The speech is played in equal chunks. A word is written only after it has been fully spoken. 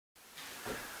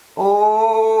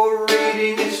Oh,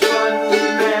 reading is fun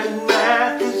and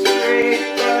math is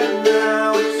great, but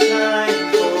now it's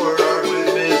time for art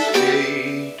with Miss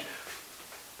Kate.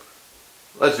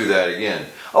 Let's do that again.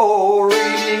 Oh,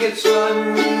 reading is fun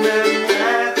and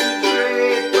math is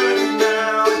great, but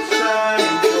now it's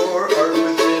time for art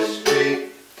with Miss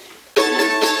Kate.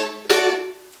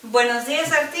 Buenos dias,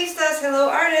 artistas. Hello,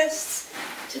 artists.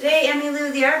 Today,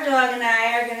 Emmylou the art dog and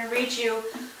I are going to read you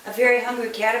A Very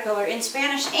Hungry Caterpillar in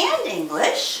Spanish and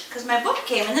English, because my book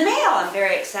came in the mail. I'm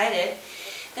very excited.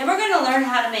 Then we're going to learn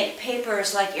how to make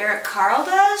papers like Eric Carle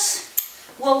does.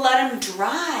 We'll let them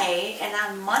dry, and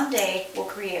on Monday we'll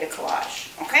create a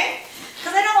collage, okay?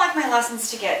 Because I don't like my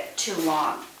lessons to get too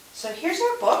long. So here's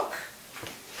our book.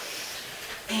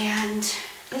 And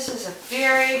this is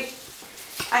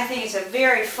I think it's a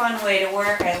very fun way to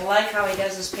work. I like how he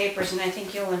does his papers, and I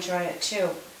think you'll enjoy it too.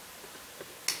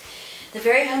 The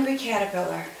Very Hungry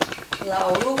Caterpillar,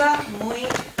 La Oruga Muy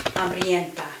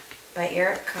Hambrienta, by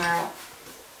Eric Carle.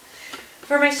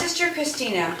 For my sister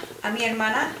Cristina, a mi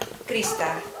hermana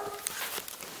Krista.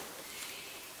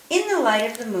 In the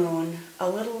light of the moon, a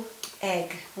little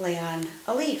egg lay on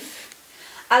a leaf.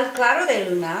 Al claro de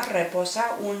luna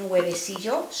reposa un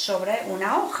huevecillo sobre una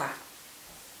hoja.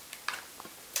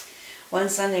 One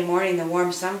Sunday morning, the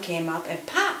warm sun came up, and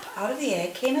pop, out of the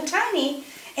egg came a tiny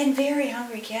and very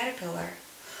hungry caterpillar.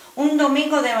 Un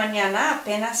domingo de mañana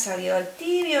apenas salió el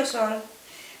tibio sol.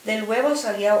 Del huevo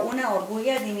salió una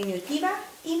oruga diminutiva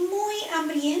y muy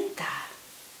hambrienta.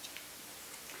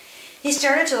 He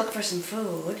started to look for some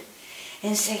food.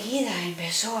 Enseguida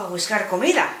empezó a buscar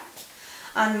comida.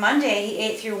 On Monday, he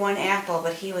ate through one apple,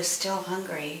 but he was still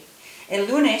hungry. El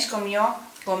lunes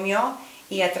comió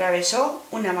y atravesó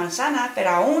una manzana, pero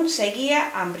aún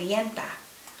seguía hambrienta.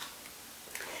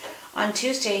 On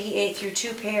Tuesday, he ate through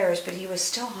two pears, but he was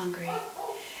still hungry.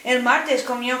 El martes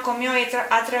comió y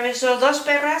atravesó dos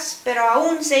peras, pero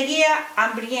aún seguía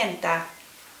hambrienta.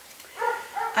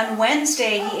 On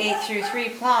Wednesday, he ate through three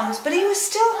plums, but he was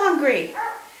still hungry.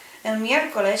 El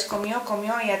miércoles comió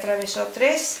y atravesó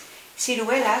tres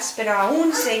ciruelas, pero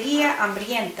aún seguía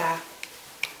hambrienta.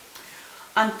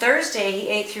 On Thursday, he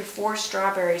ate through four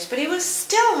strawberries, but he was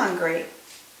still hungry.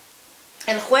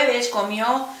 El jueves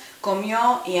comió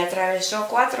y atravesó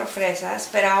cuatro fresas,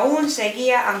 pero aún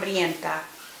seguía hambrienta.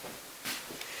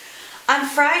 On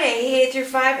Friday, he ate through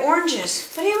five oranges,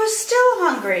 but he was still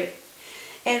hungry.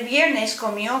 El viernes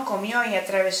comió y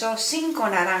atravesó cinco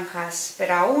naranjas,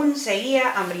 pero aún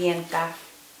seguía hambrienta.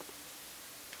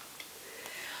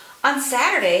 On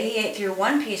Saturday, he ate through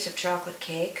one piece of chocolate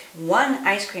cake, one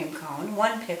ice cream cone,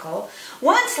 one pickle,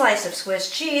 one slice of Swiss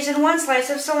cheese, and one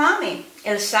slice of salami.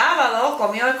 El sábado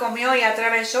comió y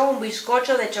atravesó un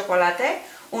bizcocho de chocolate,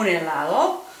 un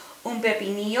helado, un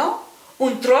pepinillo,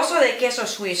 un trozo de queso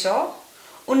suizo,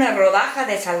 una rodaja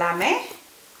de salame,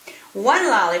 one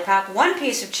lollipop, one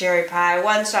piece of cherry pie,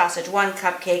 one sausage, one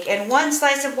cupcake, and one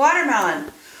slice of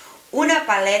watermelon. Una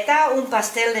paleta, un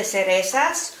pastel de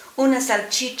cerezas, una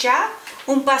salchicha,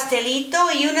 un pastelito,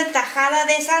 y una tajada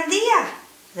de sandía.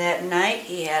 That night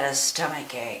he had a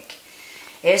stomachache.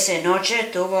 Esa noche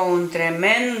tuvo un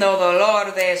tremendo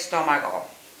dolor de estómago.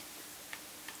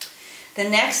 The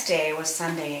next day was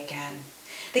Sunday again.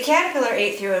 The caterpillar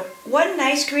ate through one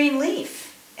nice green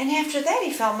leaf, and after that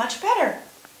he felt much better.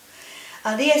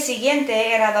 Al día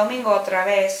siguiente era domingo otra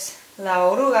vez. La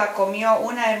oruga comió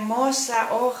una hermosa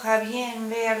hoja bien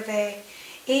verde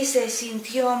y se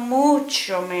sintió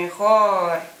mucho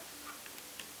mejor.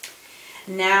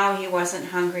 Now he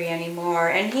wasn't hungry anymore,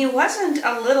 and he wasn't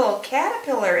a little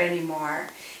caterpillar anymore.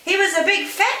 He was a big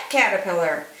fat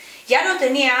caterpillar. Ya no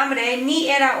tenía hambre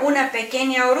ni era una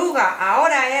pequeña oruga.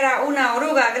 Ahora era una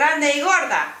oruga grande y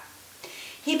gorda.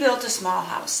 He built a small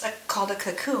house called a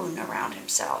cocoon around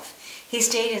himself. He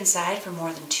stayed inside for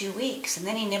more than 2 weeks, and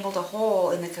then he nibbled a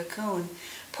hole in the cocoon,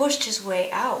 pushed his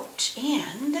way out,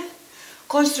 and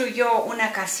construyó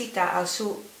una casita a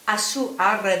su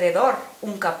alrededor,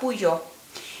 un capullo,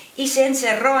 y se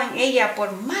encerró en ella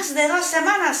por más de 2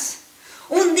 semanas.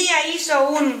 Un día hizo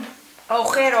un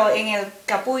agujero en el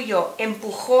capullo,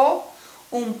 empujó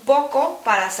un poco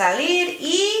para salir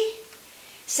y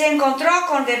se encontró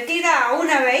convertida a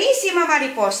una bellísima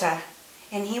mariposa.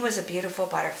 And he was a beautiful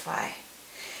butterfly.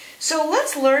 So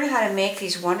let's learn how to make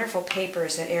these wonderful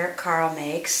papers that Eric Carle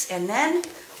makes, and then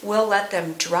we'll let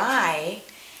them dry,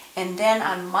 and then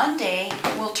on Monday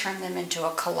we'll turn them into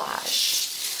a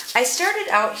collage. I started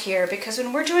out here because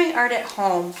when we're doing art at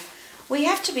home, we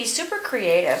have to be super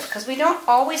creative because we don't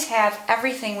always have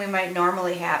everything we might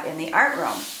normally have in the art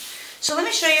room. So let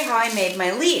me show you how I made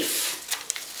my leaf.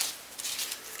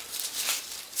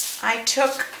 I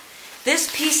took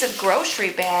this piece of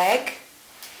grocery bag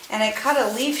and I cut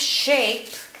a leaf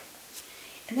shape,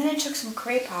 and then I took some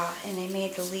craypaw and I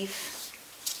made the leaf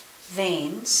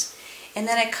veins, and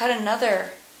then I cut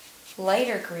another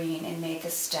lighter green and made the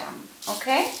stem,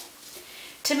 okay?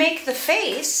 To make the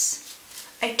face,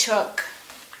 I took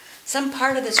some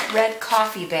part of this red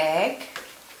coffee bag,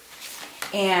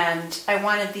 and I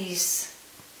wanted these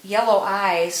yellow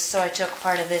eyes, so I took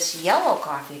part of this yellow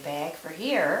coffee bag for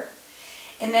here,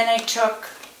 and then I took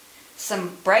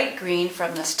some bright green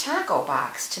from this taco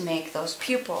box to make those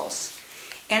pupils.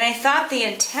 And I thought the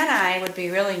antennae would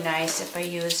be really nice if I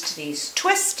used these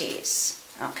twisties,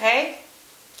 okay?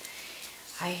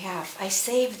 I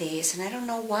saved these, and I don't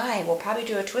know why. We'll probably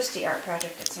do a twisty art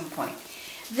project at some point.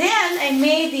 Then I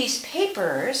made these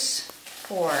papers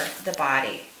for the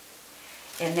body,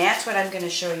 and that's what I'm going to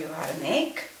show you how to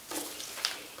make.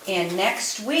 And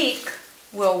next week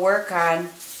we'll work on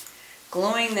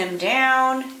gluing them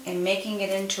down and making it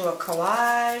into a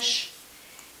collage.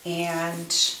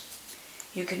 And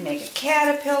you can make a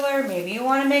caterpillar, maybe you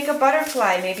want to make a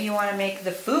butterfly, maybe you want to make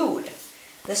the food.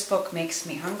 This book makes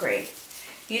me hungry.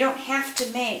 You don't have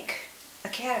to make a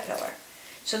caterpillar.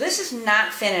 So this is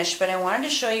not finished, but I wanted to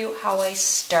show you how I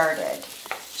started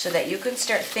so that you can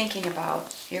start thinking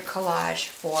about your collage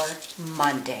for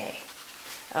Monday.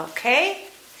 Okay?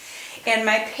 And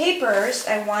my papers,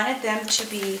 I wanted them to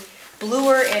be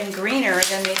bluer and greener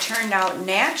than they turned out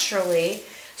naturally,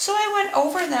 so I went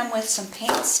over them with some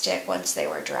paint stick once they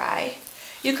were dry.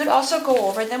 You could also go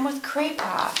over them with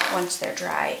craypaw once they're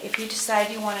dry if you decide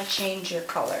you want to change your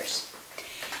colors.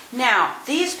 Now,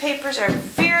 these papers are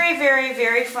very, very,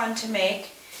 very fun to make.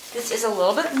 This is a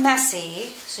little bit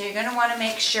messy, so you're going to want to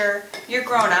make sure your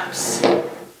grown-ups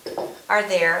are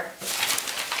there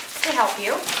to help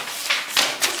you.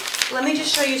 Let me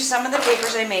just show you some of the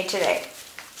papers I made today.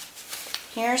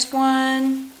 Here's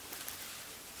one.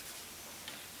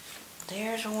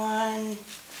 There's one.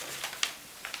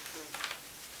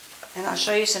 And I'll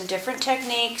show you some different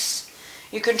techniques.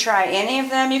 You can try any of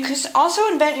them. You can also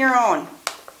invent your own.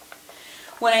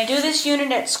 When I do this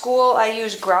unit at school, I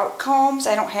use grout combs.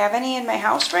 I don't have any in my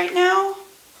house right now.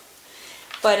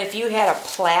 But if you had a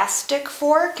plastic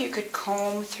fork, you could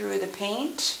comb through the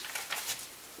paint.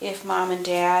 If Mom and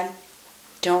Dad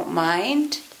don't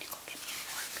mind.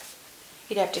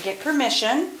 You'd have to get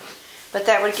permission, but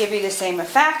that would give you the same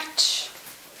effect.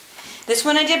 This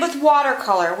one I did with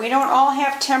watercolor. We don't all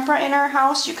have tempera in our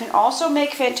house. You can also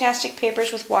make fantastic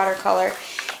papers with watercolor.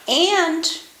 And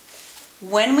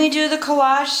when we do the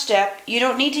collage step, you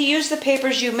don't need to use the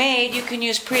papers you made. You can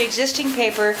use pre-existing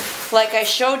paper, like I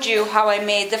showed you how I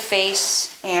made the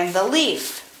face and the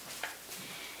leaf.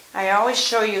 I always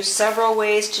show you several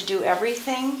ways to do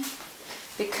everything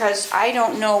because I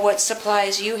don't know what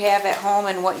supplies you have at home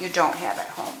and what you don't have at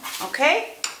home.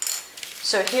 Okay?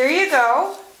 So here you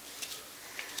go.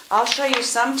 I'll show you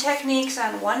some techniques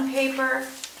on one paper,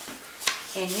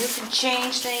 and you can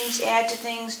change things, add to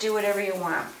things, do whatever you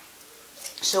want.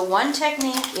 So one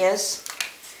technique is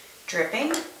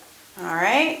dripping.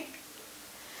 Alright?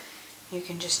 You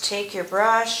can just take your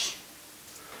brush.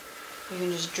 You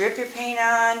can just drip your paint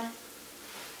on.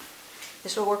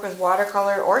 This will work with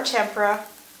watercolor or tempera.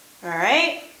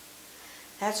 Alright?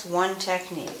 That's one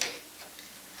technique.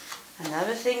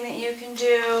 Another thing that you can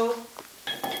do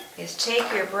is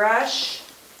take your brush,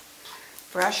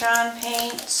 brush on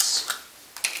paints.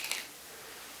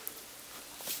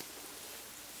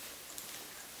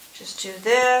 Just do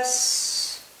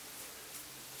this.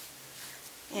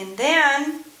 And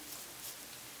then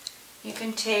you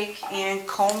can take and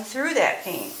comb through that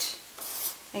paint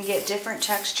and get different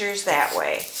textures that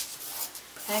way.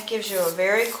 That gives you a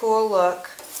very cool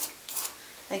look.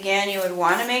 Again, you would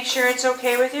want to make sure it's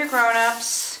okay with your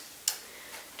grown-ups.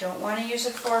 Don't want to use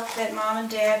a fork that Mom and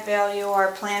Dad value or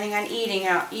are planning on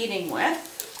eating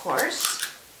with, of course.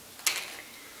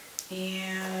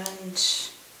 And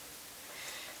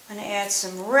I'm going to add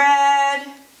some red.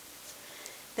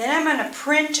 Then I'm going to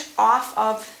print off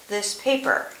of this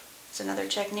paper. It's another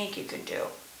technique you can do.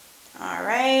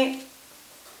 Alright.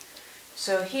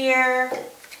 So here,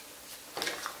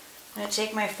 I'm going to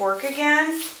take my fork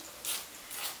again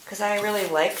because I really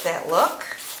like that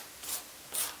look.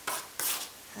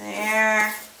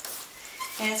 There.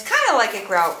 And it's kind of like a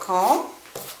grout comb.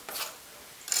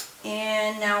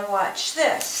 And now watch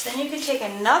this. Then you can take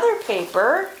another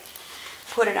paper,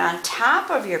 put it on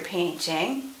top of your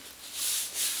painting,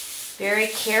 very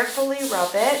carefully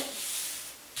rub it.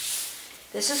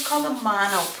 This is called a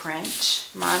mono print.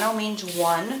 Mono means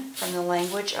one from the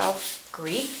language of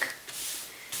Greek.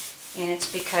 And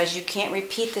it's because you can't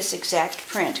repeat this exact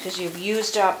print because you've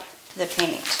used up the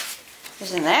paint.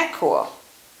 Isn't that cool?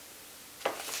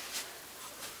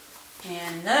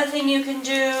 And another thing you can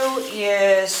do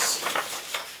is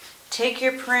take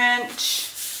your print,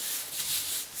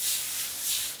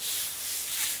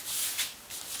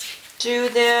 do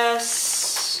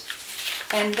this,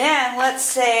 and then let's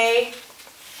say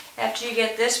after you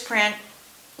get this print,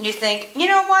 you think, you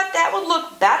know what, that would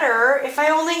look better if I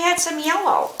only had some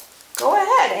yellow. Go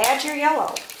ahead, add your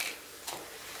yellow.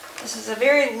 This is a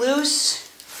very loose,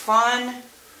 fun,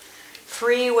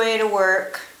 free way to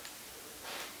work.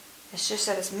 It's just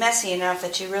that it's messy enough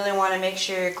that you really want to make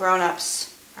sure your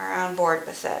grown-ups are on board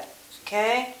with it.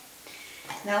 Okay?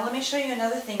 Now let me show you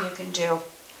another thing you can do.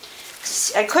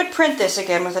 I could print this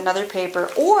again with another paper,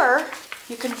 or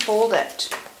you can fold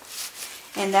it.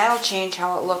 And that'll change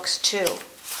how it looks too.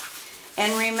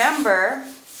 And remember,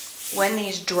 when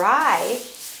these dry,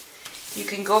 you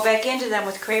can go back into them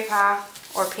with Crayon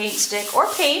or paint stick or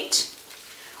paint.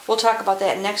 We'll talk about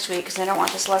that next week because I don't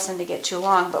want this lesson to get too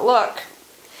long. But look,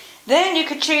 then you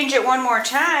could change it one more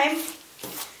time.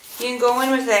 You can go in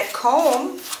with that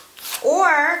comb,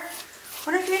 or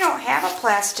what if you don't have a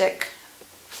plastic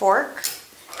fork?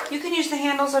 You can use the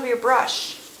handles of your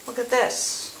brush. Look at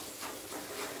this.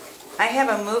 I have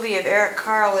a movie of Eric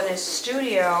Carle in his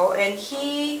studio, and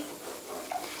he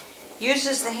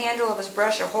uses the handle of his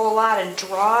brush a whole lot and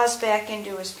draws back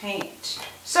into his paint.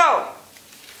 So,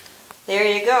 there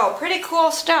you go. Pretty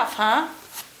cool stuff, huh?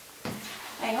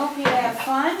 I hope you have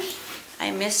fun.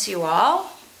 I miss you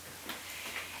all.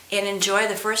 And enjoy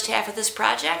the first half of this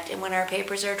project, and when our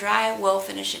papers are dry, we'll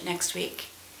finish it next week.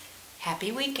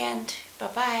 Happy weekend.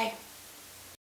 Bye-bye.